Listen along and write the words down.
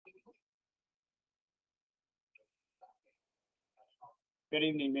Good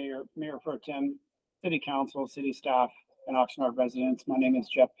evening, Mayor Pro Tem, City Council, City staff, and Oxnard residents. My name is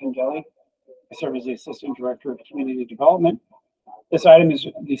Jeff Pingelli. I serve as the Assistant Director of Community Development. This item is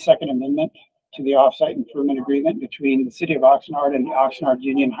the second amendment to the Offsite Improvement Agreement between the City of Oxnard and the Oxnard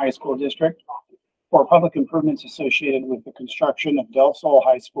Union High School District for public improvements associated with the construction of Del Sol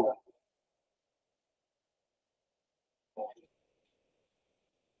High School.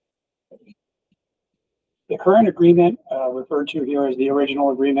 The current agreement, referred to here as the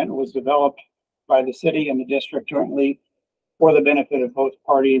original agreement, was developed by the city and the district jointly for the benefit of both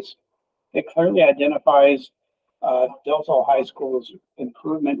parties. It clearly identifies Del Sol High School's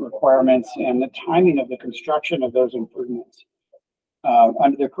improvement requirements and the timing of the construction of those improvements.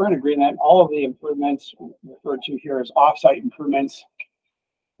 Under the current agreement, all of the improvements referred to here as off-site improvements,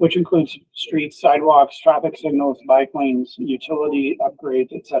 which includes streets, sidewalks, traffic signals, bike lanes, utility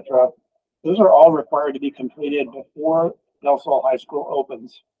upgrades, etc. Those are all required to be completed before Del Sol High School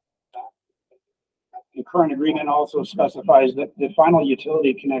opens. The current agreement also specifies that the final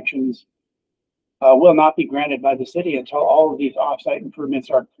utility connections will not be granted by the city until all of these off-site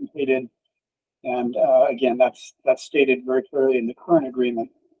improvements are completed. And again, that's stated very clearly in the current agreement.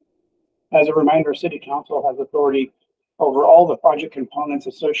 As a reminder, City Council has authority over all the project components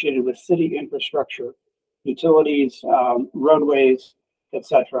associated with city infrastructure, utilities, roadways,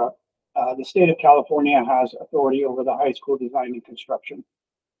 etc. The state of California has authority over the high school design and construction.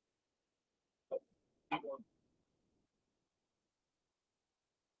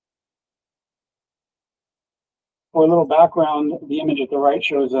 For a little background, the image at the right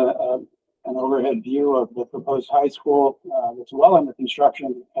shows an overhead view of the proposed high school that's well under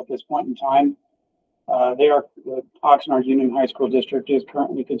construction at this point in time. The Oxnard Union High School District is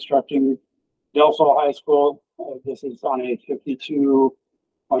currently constructing Del Sol High School. This is on a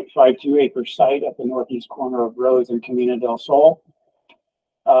 52.52 acre site at the northeast corner of Rose and Camino del Sol.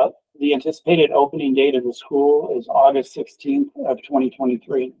 The anticipated opening date of the school is August 16th of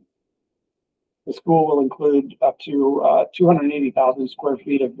 2023. The school will include up to 280,000 square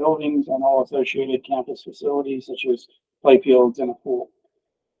feet of buildings and all associated campus facilities such as playfields and a pool.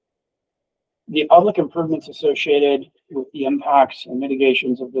 The public improvements associated with the impacts and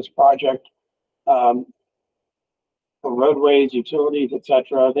mitigations of this project, for roadways, utilities,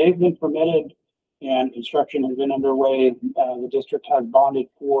 etc., they've been permitted and construction has been underway. The district has bonded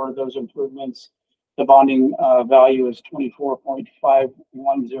for those improvements. The bonding value is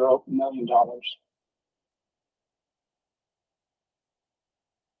 $24.510 million.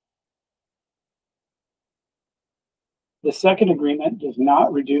 The second agreement does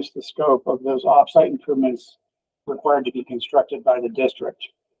not reduce the scope of those off-site improvements required to be constructed by the district.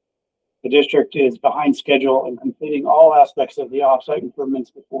 The district is behind schedule in completing all aspects of the off-site improvements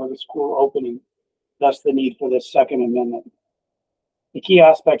before the school opening, thus the need for this second amendment. The key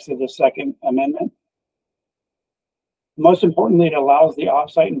aspects of the second amendment: most importantly, it allows the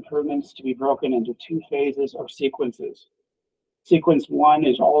off-site improvements to be broken into two phases or sequences. Sequence one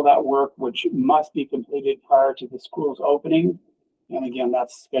is all that work which must be completed prior to the school's opening. And again,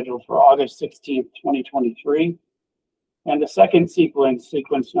 that's scheduled for August 16th, 2023. And the second sequence,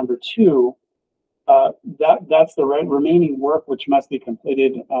 sequence number two, that's the remaining work which must be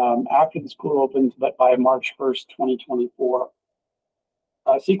completed after the school opens, but by March 1st, 2024.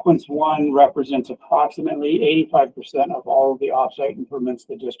 Sequence one represents approximately 85% of all of the off-site improvements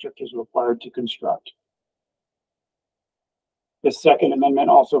the district is required to construct. The second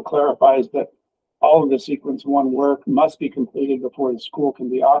amendment also clarifies that all of the sequence one work must be completed before the school can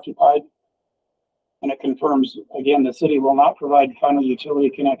be occupied. And it confirms, again, the city will not provide final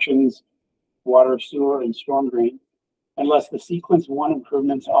utility connections, water, sewer, and storm drain unless the sequence one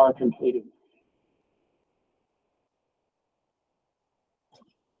improvements are completed.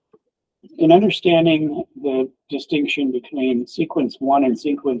 In understanding the distinction between sequence one and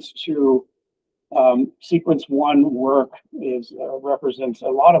sequence two, sequence one work represents a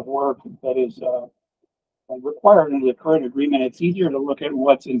lot of work that is required under the current agreement. It's easier to look at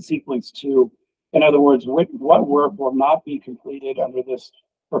what's in sequence two. In other words, what work will not be completed under this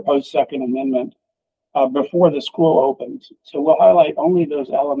proposed second amendment before the school opens. So we'll highlight only those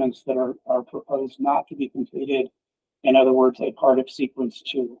elements that are proposed not to be completed. In other words, a part of sequence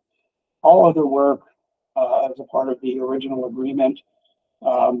two. All other work as a part of the original agreement,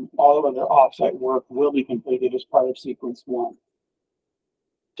 all of other offsite work will be completed as part of sequence one.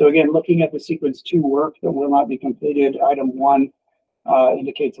 So again, looking at the sequence two work that will not be completed, item one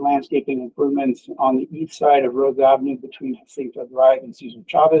indicates landscaping improvements on the east side of Rose Avenue between Jacinto Drive and Cesar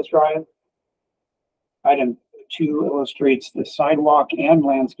Chavez Drive. Item two illustrates the sidewalk and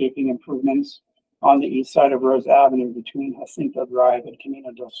landscaping improvements on the east side of Rose Avenue between Jacinto Drive and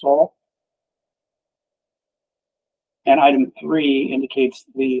Camino del Sol. And item 3 indicates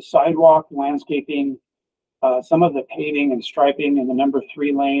the sidewalk, landscaping, some of the paving and striping in the number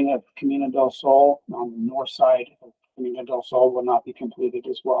 3 lane of Camino del Sol on the north side of Camino del Sol will not be completed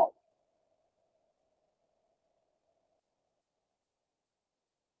as well.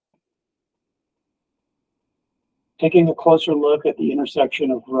 Taking a closer look at the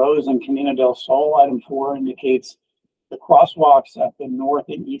intersection of Rose and Camino del Sol, item 4 indicates the crosswalks at the north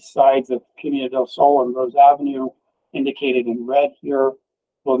and east sides of Camino del Sol and Rose Avenue, indicated in red here,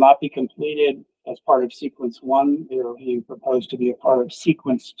 will not be completed as part of sequence 1. They are being proposed to be a part of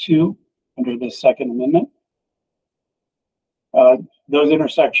sequence 2 under the Second Amendment. Those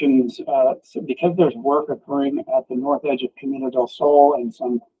intersections, so because there's work occurring at the north edge of Camino del Sol and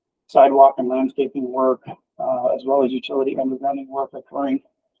some sidewalk and landscaping work, as well as utility undergrounding work occurring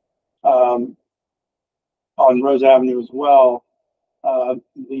on Rose Avenue as well,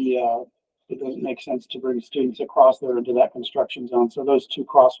 it doesn't make sense to bring students across there into that construction zone. So those 2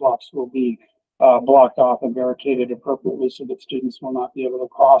 crosswalks will be blocked off and barricaded appropriately so that students will not be able to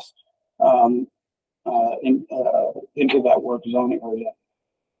cross into that work zone area.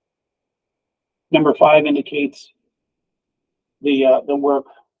 Number 5 indicates the work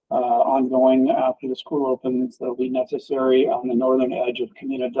ongoing after the school opens that will be necessary on the northern edge of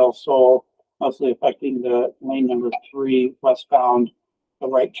Camino del Sol, mostly affecting the lane number 3 westbound, the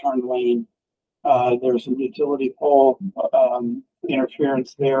right turn lane. There's some utility pole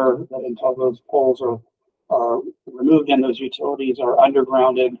interference there that until those poles are removed and those utilities are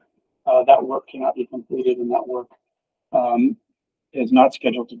undergrounded, that work cannot be completed, and that work is not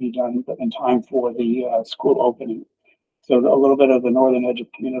scheduled to be done in time for the school opening. So a little bit of the northern edge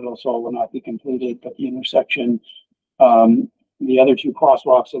of Camino del Sol will not be completed, but the intersection, the other 2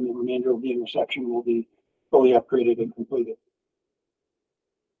 crosswalks and the remainder of the intersection will be fully upgraded and completed.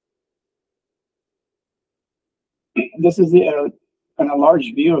 This is an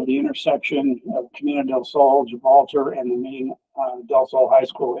enlarged view of the intersection of Camino del Sol, Gibraltar, and the main Del Sol High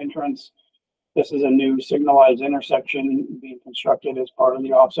School entrance. This is a new signalized intersection being constructed as part of the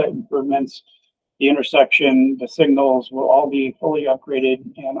offsite improvements. The intersection, the signals will all be fully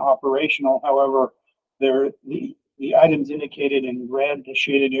upgraded and operational. However, the items indicated in red, the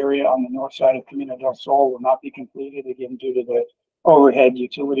shaded area on the north side of Camino del Sol, will not be completed, again, due to the overhead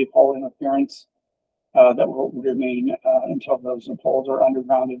utility pole interference that will remain until those poles are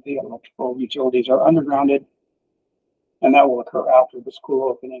undergrounded, the electrical utilities are undergrounded, and that will occur after the school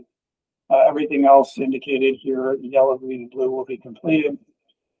opening. Everything else indicated here, yellow, green, and blue, will be completed.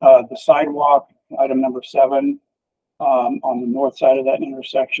 The sidewalk, item number 7, on the north side of that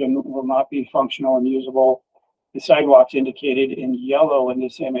intersection will not be functional and usable. The sidewalks indicated in yellow in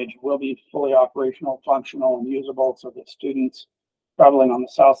this image will be fully operational, functional, and usable so that students traveling on the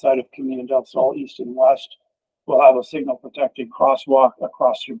south side of Camino del Sol, east and west, will have a signal protected crosswalk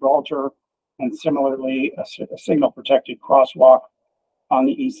across Gibraltar, and similarly a signal protected crosswalk on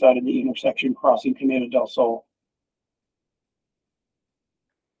the east side of the intersection crossing Camino del Sol.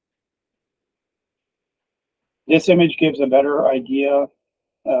 This image gives a better idea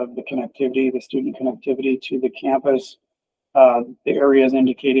of the connectivity, the student connectivity to the campus. The areas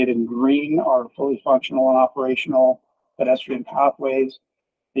indicated in green are fully functional and operational pedestrian pathways.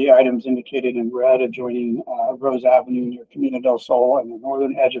 The items indicated in red adjoining Rose Avenue near Camino del Sol and the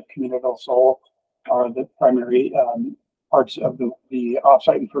northern edge of Camino del Sol are the primary parts of the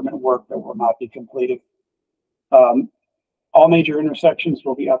offsite improvement work that will not be completed. All major intersections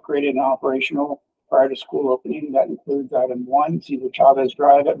will be upgraded and operational prior to school opening. That includes item 1, Cesar Chavez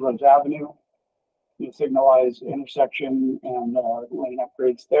Drive at Rose Avenue, new signalized intersection and lane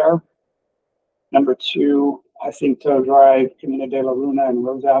upgrades there. Number 2, Jacinto Drive, Camino de la Luna, and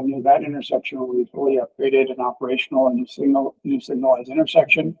Rose Avenue. That intersection will be fully upgraded and operational, and new signalized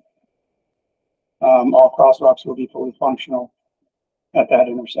intersection. All crosswalks will be fully functional at that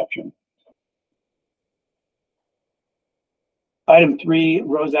intersection. Item 3,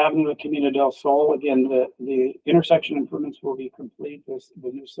 Rose Avenue at Camino del Sol. Again, the intersection improvements will be complete. The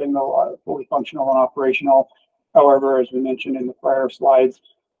new signal are fully functional and operational. However, as we mentioned in the prior slides,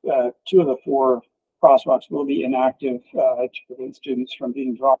 2 of the 4 crosswalks will be inactive to prevent students from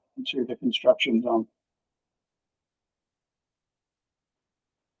being dropped into the construction zone.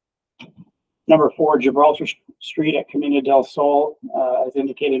 Number 4, Gibraltar Street at Camino del Sol. As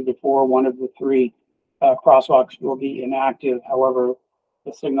indicated before, 1 of the 3 crosswalks will be inactive. However,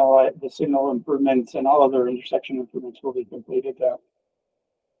 the signal improvements and all other intersection improvements will be completed there.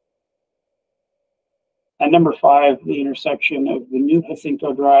 And number 5, the intersection of the new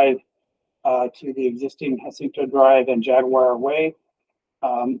Jacinto Drive to the existing Jacinto Drive and Jaguar Way.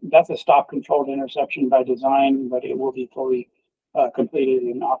 That's a stop controlled intersection by design, but it will be fully completed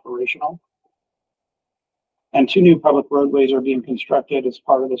and operational. And 2 new public roadways are being constructed as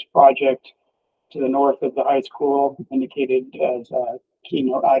part of this project to the north of the high school, indicated as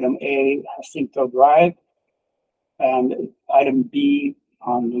keynote item A, Jacinto Drive, and item B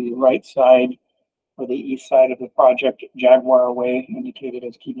on the right side or the east side of the project, Jaguar Way, indicated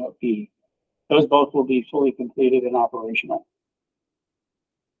as keynote B. Those both will be fully completed and operational.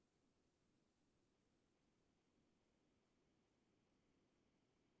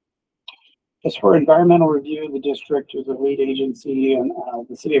 As for environmental review, the district is a lead agency, and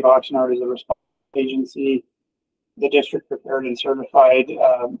the city of Oxnard is a responsible agency. The district prepared and certified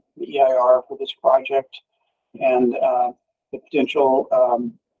the EIR for this project, and the potential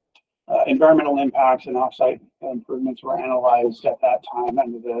environmental impacts and offsite improvements were analyzed at that time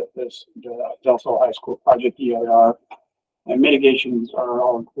under the Del Sol High School project EIR, and mitigations are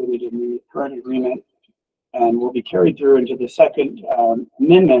all included in the current agreement and will be carried through into the second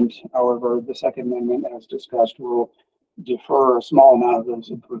amendment. However, the second amendment, as discussed, will defer a small amount of those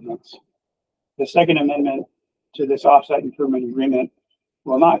improvements. The second amendment to this offsite improvement agreement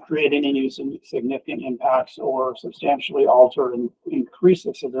will not create any new significant impacts or substantially alter and increase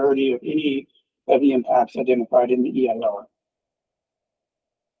the severity of any of the impacts identified in the EIR.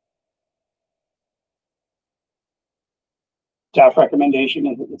 Staff recommendation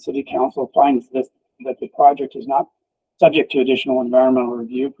is that the City Council finds that the project is not subject to additional environmental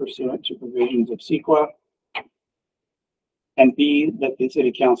review pursuant to provisions of CEQA, and B, that the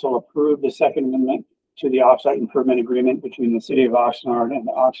City Council approve the second amendment to the offsite improvement agreement between the City of Oxnard and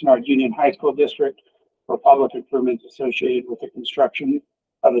the Oxnard Union High School District for public improvements associated with the construction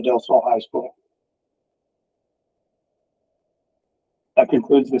of the Del Sol High School. That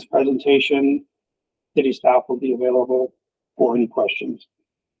concludes this presentation. City staff will be available for any questions.